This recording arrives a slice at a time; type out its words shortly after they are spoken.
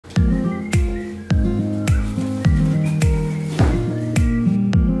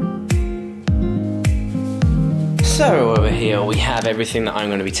here we have everything that I'm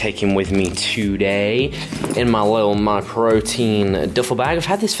going to be taking with me today in my little My Protein duffel bag. I've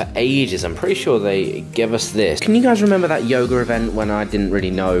had this for ages. I'm pretty sure they give us this. Can you guys remember that yoga event when I didn't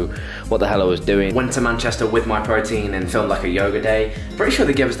really know what the hell I was doing? Went to Manchester with My Protein and filmed like a yoga day. Pretty sure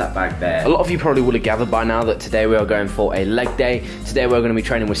they gave us that bag there. A lot of you probably would have gathered by now that today we are going for a leg day. Today we're going to be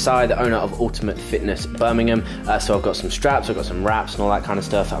training with Si, the owner of Ultimate Fitness Birmingham. So I've got some straps, I've got some wraps and all that kind of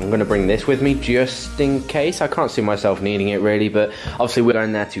stuff. I'm going to bring this with me just in case. I can't see myself needing it really, but obviously we're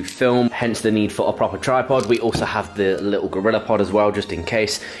going there to film, hence the need for a proper tripod. We also have the little gorilla pod as well, just in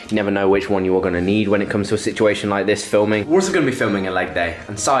case. You never know which one you are going to need when it comes to a situation like this filming. We're also going to be filming a leg day,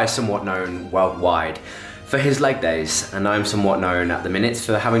 and Si is somewhat known worldwide for his leg days, and I'm somewhat known at the minute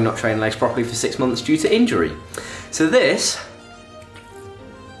for having not trained legs properly for 6 months due to injury. So this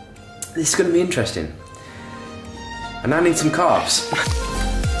is going to be interesting. And I need some carbs.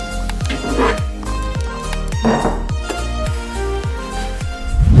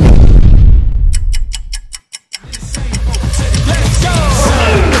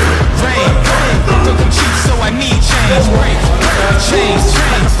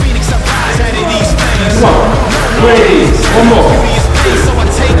 One more.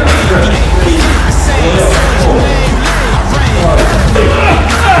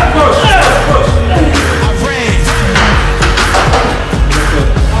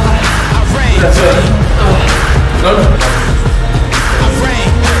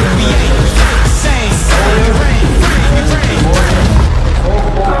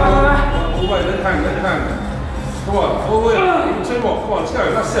 Come on, all the way up. 2 more. Come on, let's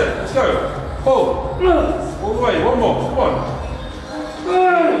go. That's it. Let's go. Pull. All the way. 1 more. Come on.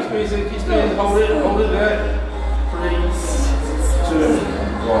 Keep squeezing. Keep squeezing. Hold it. Hold it there. 3, 2,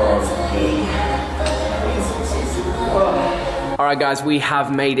 1. Alright guys, we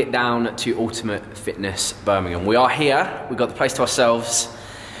have made it down to Ultimate Fitness Birmingham. We are here. We've got the place to ourselves.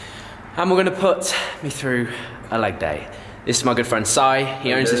 And we're going to put me through a leg day. This is my good friend Si.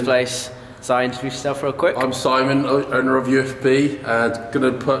 He owns this place. Si, introduce yourself real quick. I'm Simon, owner of UFB, and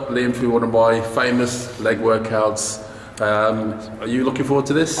going to put Liam through one of my famous leg workouts. Are you looking forward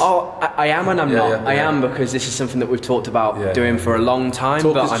to this? Oh, I am and I'm not. I am, because this is something that we've talked about doing for a long time,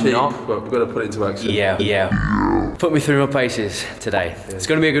 but I'm cheap, not. But we've got to put it into action. Yeah. Put me through my paces today. It's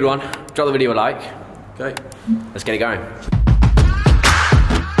going to be a good one. Drop the video a like. Okay. Let's get it going.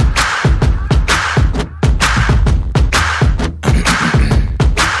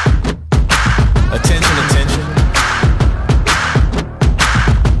 Attention.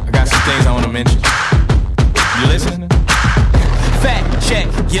 I got some things I want to mention. You listening? Fact check,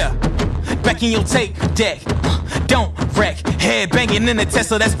 yeah. Back in your tape deck. Don't wreck. Head banging in the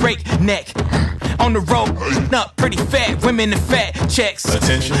Tesla, that's breakneck. On the road, up pretty fat women and fat checks.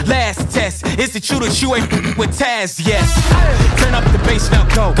 Attention. Last test, is it true that you ain't with Taz? Yes. Turn up the bass now,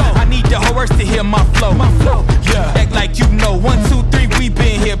 go. I need the whole earth to hear my flow. Yeah. Act like you know. 1, 2, 3, we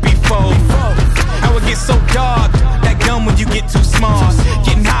been here before. How it gets so dark, that gun when you get too small.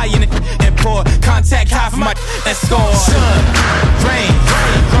 Getting high in it and pour contact high for my that score. Sun, rain,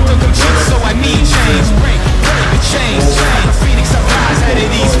 I'm looking cheap, so I need change. Break the chains. Phoenix, I rise out of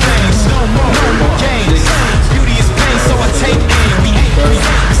these flames. No more games. Beauty is pain, so I take aim. We ain't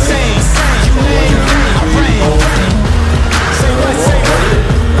the same. You name, I reign. Say what, say what?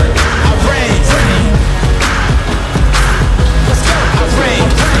 I reign. Let's go. I reign.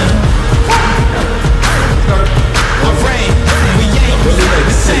 I reign. We ain't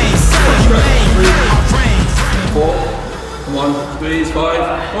the same. You name, I reign. 4, come on, squeeze,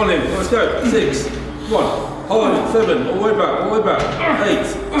 5, on him, let's go, 6, come on, hold it, 7, all the way back, 8,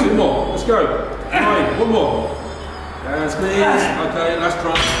 2 more, let's go, 9, 1 more, and squeeze, okay, last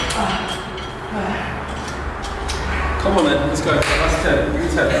drop, come on then, let's go, last 10, give me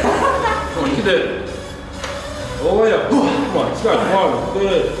 10, come on, you can do it, all the way up, come on, let's go, 1,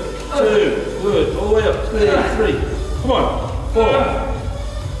 good, 2, good, all the way up, squeeze, 3, come on, 4,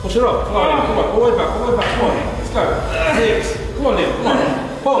 push it up, 5, come on, all the way back, come on, let's go, 6, come on Liam, come on,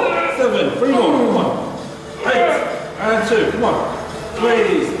 4, 7, 3 more, come on, 8, and 2, come on,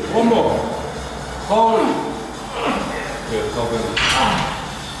 squeeze, 1 more, hold, good, hold it.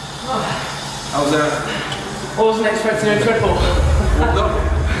 How was that? I wasn't expecting a triple.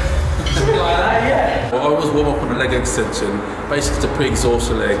 Something like that, yeah. Well, I always warm up on a leg extension, basically to pre-exhaust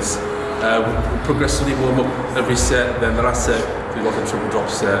the legs. Progressively warm up every set, then the last set do like a triple drop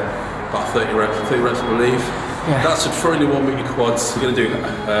set, about 30 reps I believe. Yeah. That should thoroughly warm up your quads. We're going to do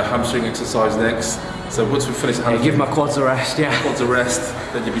a hamstring exercise next. So once we finish the hamstring, give my quads a rest, quads a rest,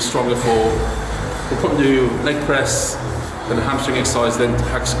 then you'll be stronger for, we'll probably do leg press, then a hamstring exercise, then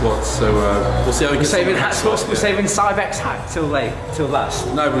hack squats. So we'll see how we get. Saving hack squats. We're saving Cybex hack till last.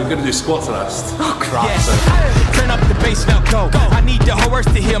 No, we're going to do squats last. Oh Christ! Yes. Turn up the bass now, go. I need the whole verse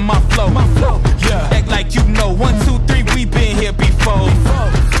to hear my flow. Yeah. Act like you know. 1, 2, 3, we been here before.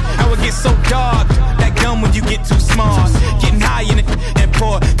 How it gets so dark, that gun when you get too small. Getting high in it and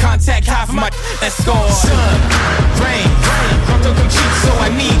pour. Contact high for my that score. Sun, rain, don't come cheap, so I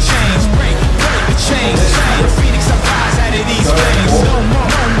need change. Break the chains. Phoenix, I rise out of these flames. No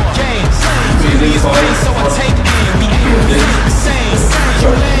more games. Really is pain, so I take aim. The aim is the same.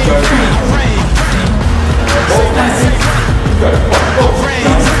 You lame, I rain.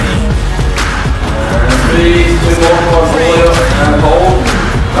 Three, 2 more, 1 more, and hold.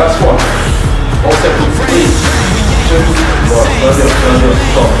 Last one. All seconds, 3, 2, 1.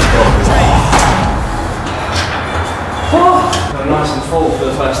 I'm nice and full for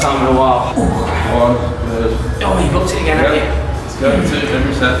the first time in a while. 1, good. Oh, you booked it again, haven't you? Let's go, 2,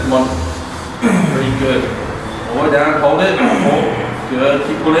 every set, 1. Very good. All the way down, hold it. 4, good.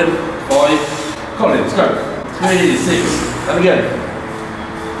 Keep pulling. 5, come on in, let's go. 3, 6, and again.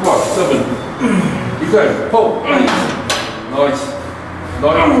 Come on, 7. Keep going. Pull. 8. Nice. 9.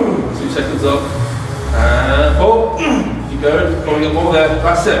 2 seconds up. And pull. Keep going. Come on, you got more there.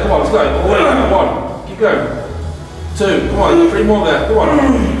 That's it. Come on, let's go. All the way down. 1. Keep going. 2. Come on, 3 more there. Come on.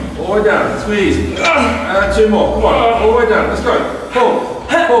 All the way down. Squeeze. And 2 more. Come on. All the way down. Let's go. Pull.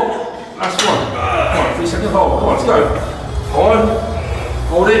 Pull. Last one. Come on. 3 seconds hold. Come on, let's go. 1.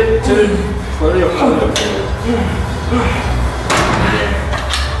 Hold it. 2. Slowly up. Slowly up.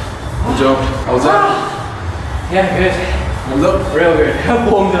 Good job. How was that? Yeah, good. Warmed up? Real good.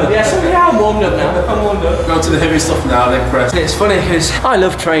 I'm warmed up. Yeah, I'm warmed up now. I'm warmed up. Go to the heavy stuff now, leg press. It's funny because I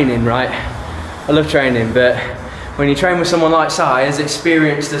love training, right? I love training, but when you train with someone like Si, as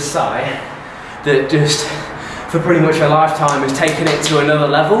experienced as Si, that just for pretty much a lifetime has taken it to another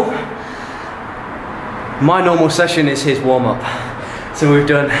level, my normal session is his warm-up. So we've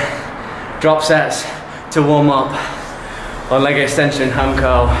done drop sets to warm up on leg extension, hand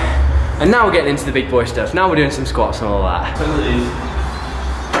curl, and now we're getting into the big boy stuff. Now we're doing some squats and all that. Some of these.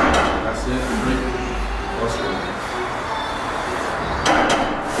 That's it. 3.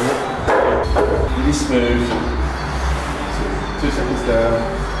 Really smooth. 2 seconds down.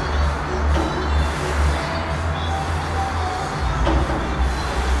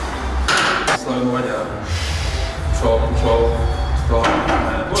 Slow the way down. Control. Start.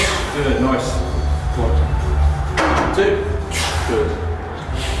 And push. Good, nice. 1, 2. Good.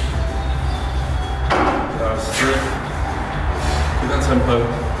 Nice. 3. Keep that tempo.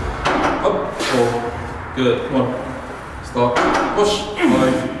 Up. 4. Good. Come on. Start. Push. 5.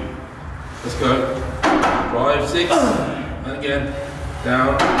 Let's go. Drive. 6. And again. Down.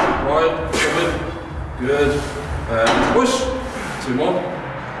 Right. 7. Good. And push. 2 more.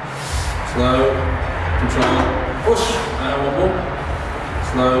 Slow. Control. Push. And 1 more.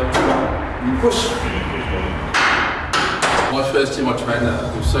 Slow. And push. My first gym I trained at,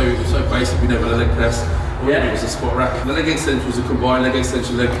 it was so basic, we never had a leg press. All we did was a squat rack. The leg extension was a combined leg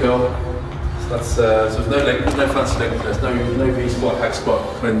extension, leg curl. So that's so there's no fancy leg press, no V squat, hack squat,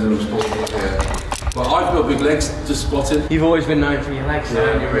 cleansing or squat here. But I've got big legs, just squatting. You've always been known for your legs,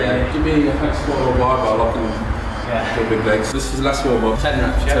 haven't you, really? Yeah. Give me a hack squat or a barbell, I can do big legs. This is the last warm up. 10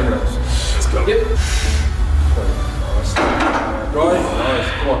 reps, yeah? 10 reps. Let's go. Yep. Nice. Right, nice,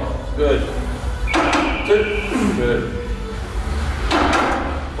 come on, good. 2, good.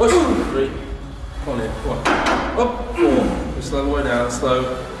 Push. 3. Come on in. Come on. Up. 4. Just slow the way down. Slow.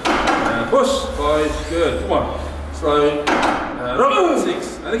 And push. 5. Good. Come on. Slow. And up.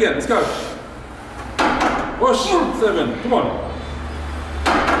 6. And again. Let's go. Push. 7. Come on.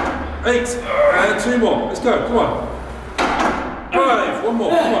 8. And 2 more. Let's go. Come on. 5. 1 more.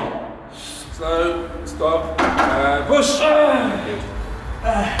 Come on. Slow. Stop. And push. Good.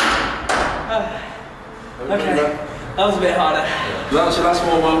 Okay. That was a bit harder. That was your last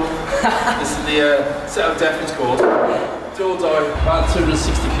warm up. This is the set of death, it's called. Do or die, about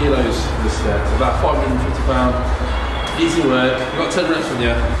 260 kilos this set. It's about 550 £. Easy work. You've got 10 reps on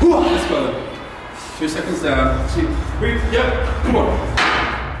you. Let's go. 2 seconds down. 2, 3, yep. Come on.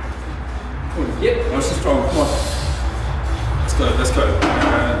 Yep. Nice and strong. Come on. Let's go. Let's go.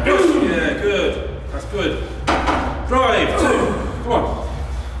 Push. Yeah, good. That's good. Drive. 2. Come on.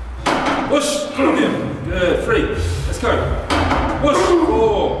 Push. Come on in. Good. 3. Let's go. Push.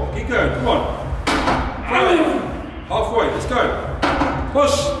 4. Keep going. Come on. 5. Halfway. Let's go.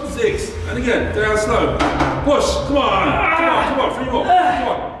 Push. 6. And again. Down slow. Push. Come on. Come on. Come on. 3 more. Come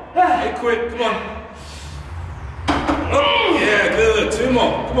on. Get quick. Come on. Up. Yeah. Good. 2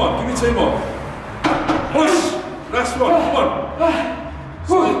 more. Come on. Give me 2 more. Push. Last one, come on.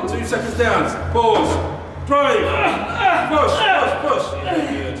 So 2 seconds down, pause, drive, push.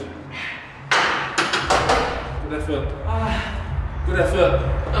 Good. Good effort. Good effort.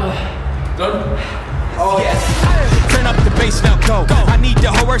 Done? Oh yes. Turn up the bass now, go. I need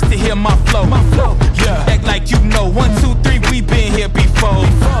the whole verse to hear my flow. Yeah. Act like you know. 1, 2, 3, we been here before.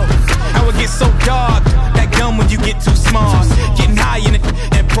 How it gets so dark. That gun when you get too small. Getting high in it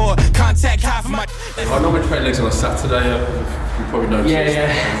and pour contact high from my. I normally train legs on a Saturday. You probably noticed.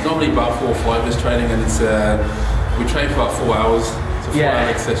 Yeah. It's normally about 4 or 5 this training, and it's we train for about 4 hours. It's a 4-hour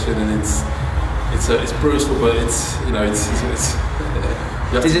leg session, and it's brutal, but it's you know it's.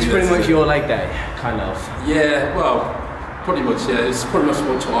 Is this pretty much your leg day, kind of? Yeah, well, pretty much, yeah. It's pretty much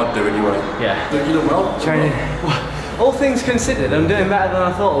what I'd do anyway. Yeah. You doing well? Training. Well, all things considered, I'm doing better than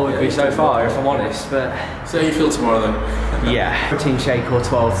I thought I would be so far, if I'm honest, but... So how you feel tomorrow then? Yeah. Protein shake or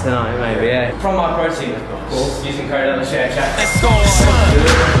 12 tonight, maybe, yeah. From my protein, of course. Using code Lsjfitness. Let's go, son.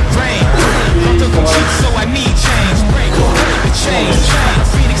 Rain. I'm talking cheap, so I need change. Break the change.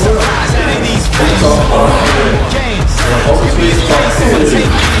 Phoenix surprise out of these games. Give me a chance, so I take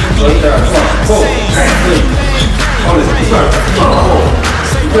it.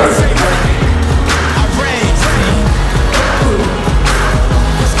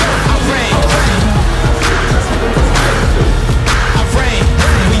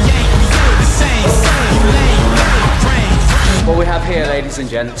 What we have here, ladies and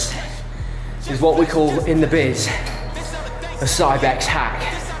gents, is what we call in the biz a Cybex hack.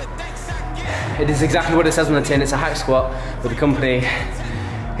 It is exactly what it says on the tin. It's a hack squat, but the company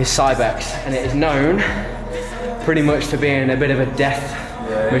is Cybex, and it is known pretty much for being a bit of a death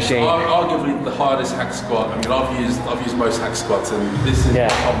machine. Arguably the hardest hack squat. I mean, I've used most hack squats, and this is my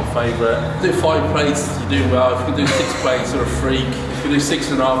favourite. Do 5 plates, you do well. If you can do 6 plates, you're a freak. If you can do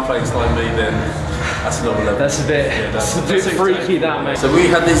 6.5 plates like me, then that's another level. That's a bit, that's a bit freaky, that, mate. So we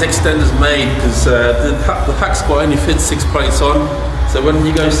had these extenders made because the hack squat only fits 6 plates on. So when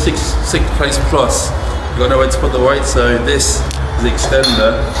you go 6 plates plus, you got to know where to put the weight. So this is the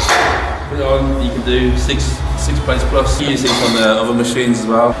extender. Put it on, you can do 6 plates plus. You use it on the other machines as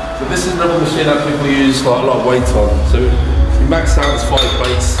well. So this is another machine that people use like a lot of weight on. So we max out as 5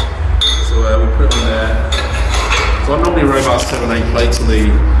 plates. So we put it on there. So I normally row about 7 or 8 plates on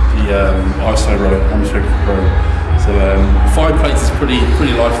the ISO row, unrestricted row. So 5 plates is pretty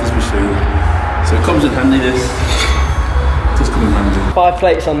light for this machine. So it comes in handy, this. It does come in handy. 5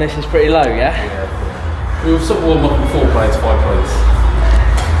 plates on this is pretty low, yeah? Yeah. We'll sort of warm up with 4 plates, 5 plates.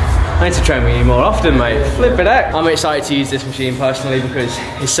 I need to train with you more often, mate. Flip it out. I'm excited to use this machine personally because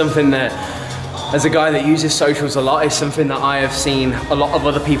it's something that, as a guy that uses socials a lot, it's something that I have seen a lot of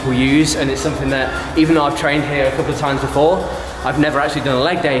other people use, and it's something that, even though I've trained here a couple of times before, I've never actually done a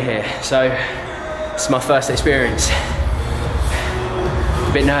leg day here. So it's my first experience.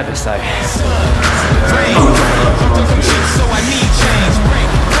 A bit nervous though.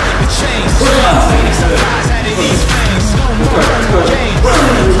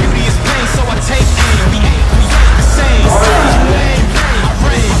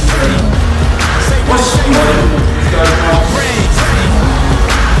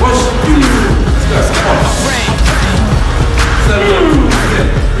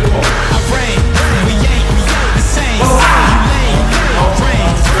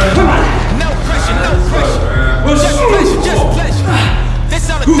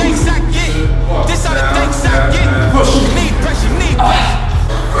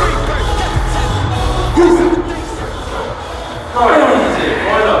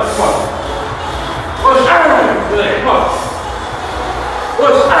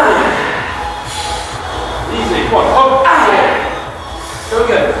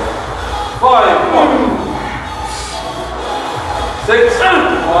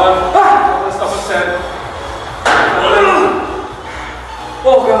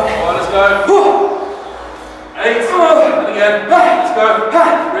 Oh god. Alright, let's go. 8. And again. Let's go.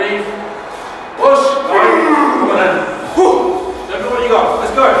 Breathe. Push. Come on then. Don't know what you got.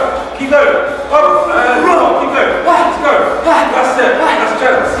 Let's go. Keep going. Up. And keep going. Let's go. That's it. That's a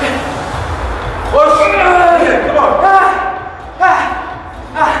chance. Push. Yeah, come on. Right.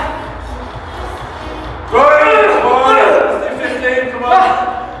 Come on. Let's do 15. Come on.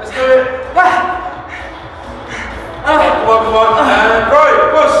 Let's do it. Come on, and right,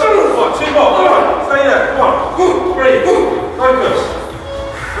 push, come on, 2 more, come on, stay there, come on, breathe, focus,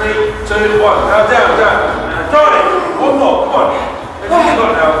 3, 2, 1, now down, and drive, 1 more, come on, everything you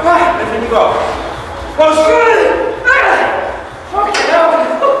got now, everything you got, push, fucking hell,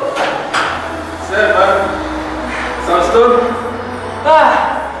 that's it man, so it's done,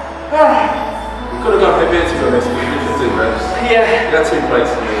 Could have gone a bit better to be honest, but you did 15 reps. Yeah. You had 2 plates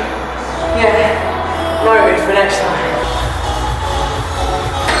in there. Yeah. Noted for next time.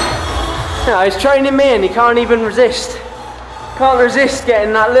 No, he's training me and he can't even resist. Can't resist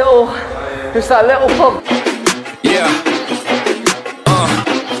getting that little, just that little pump. Yeah.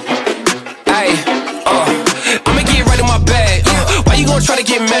 Hey. I'ma get right in my bag. Why you gonna try to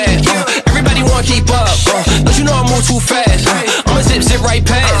get mad? Everybody wanna keep up. Don't you know I move too fast? I'ma zip right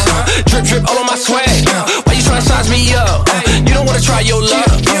past. Drip all on my swag. Why you tryna size me up? You don't wanna try your luck.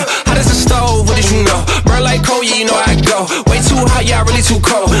 Hot as a stove, what did you know? Burn like coal, yeah, you know I go. Way too hot, yeah, really too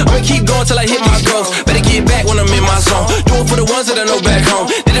cold. I'ma keep going till I hit my goals. Better get back when I'm in my zone. Do it for the ones that I know back home.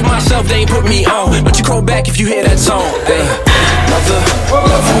 Did it myself, they ain't put me on. Don't you call back if you hear that song. Hey.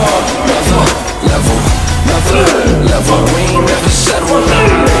 Level, we ain't never settle.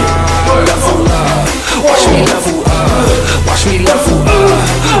 Level up, watch me level up. Watch me level up.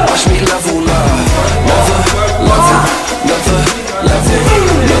 Watch me level up.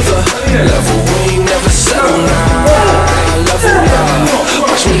 Level, we ain't never settle now. Level up,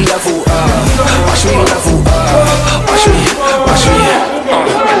 watch me level up. Watch me level up. Watch me.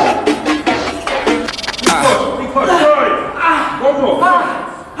 One more.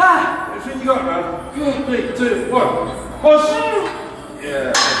 Everything you got, man. 3, 2, 1. Push.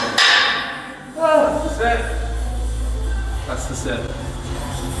 Yeah. Set. That's the set.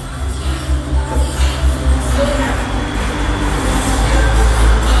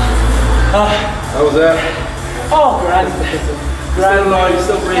 How was that? Oh, grand. Still alive,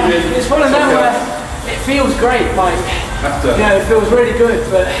 still breathing. It's one of them where it feels great, like, After. you know, it feels really good,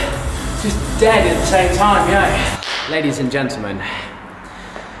 but it's just dead at the same time, you know. Ladies and gentlemen,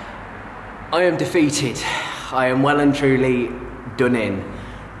 I am defeated. I am well and truly done in.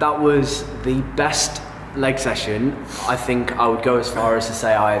 That was the best leg session I think I would go as far as to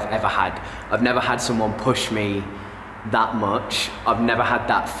say I have ever had. I've never had someone push me that much. I've never had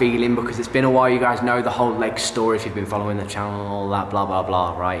that feeling because it's been a while. You guys know the whole leg story if you've been following the channel, all that blah blah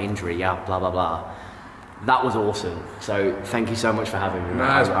blah, right? Injury, yeah, blah blah blah. That was awesome. So thank you so much for having me.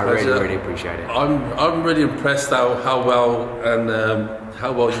 I really appreciate it. I'm really impressed how well and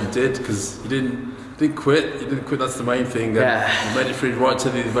how well you did, because you didn't quit. You didn't quit. That's the main thing. Yeah. You made it through right to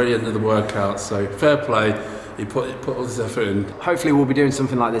the very end of the workout. So fair play. You put all this effort in. Hopefully we'll be doing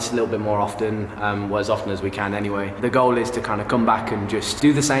something like this a little bit more often, well, as often as we can anyway. The goal is to kind of come back and just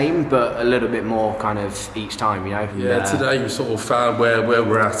do the same, but a little bit more kind of each time, you know? Yeah, today we sort of found where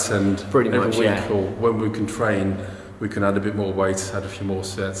we're at, and pretty every much, week yeah. or when we can train, we can add a bit more weight, add a few more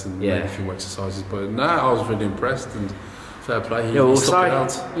sets and maybe a few more exercises. But no, I was really impressed, and fair play.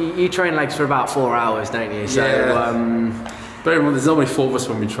 You train legs for about 4 hours, don't you? So, yeah. Bear in mind, there's normally 4 of us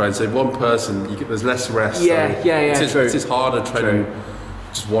when we train, so one person, there's less rest. It's harder training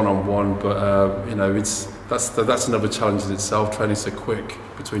just one-on-one, but you know, that's another challenge in itself, training so quick,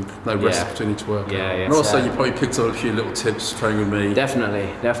 no rest between each workout. And also you probably picked up a few little tips training with me. Definitely,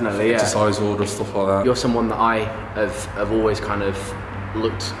 exercise order, stuff like that. You're someone that I have always kind of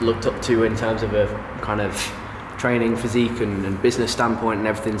looked up to in terms of a kind of training, physique and business standpoint and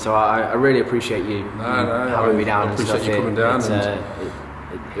everything, so I really appreciate you having me down. I appreciate you coming down.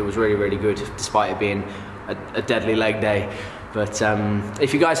 It was really good, despite it being a deadly leg day. But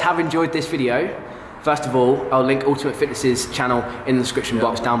if you guys have enjoyed this video, first of all, I'll link Ultimate Fitness's channel in the description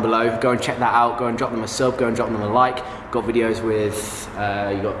box down below. Go and check that out, go and drop them a sub, go and drop them a like. Got videos with,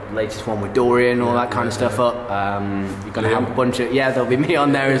 you got the latest one with Dorian, all that kind of stuff up. You're gonna have a bunch of, there'll be me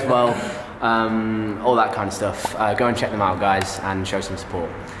on there as well. All that kind of stuff. Go and check them out, guys, and show some support.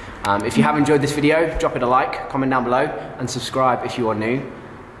 If you have enjoyed this video, drop it a like, comment down below, and subscribe if you are new.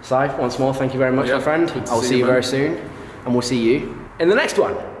 Si, once more, thank you very much, my friend. I'll see you very soon, and we'll see you in the next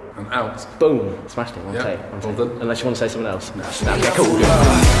one. I'm out. Boom. Smashed it. One take. Well done. Unless you want to say something else. No. Okay, cool.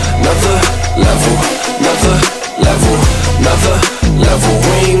 Level.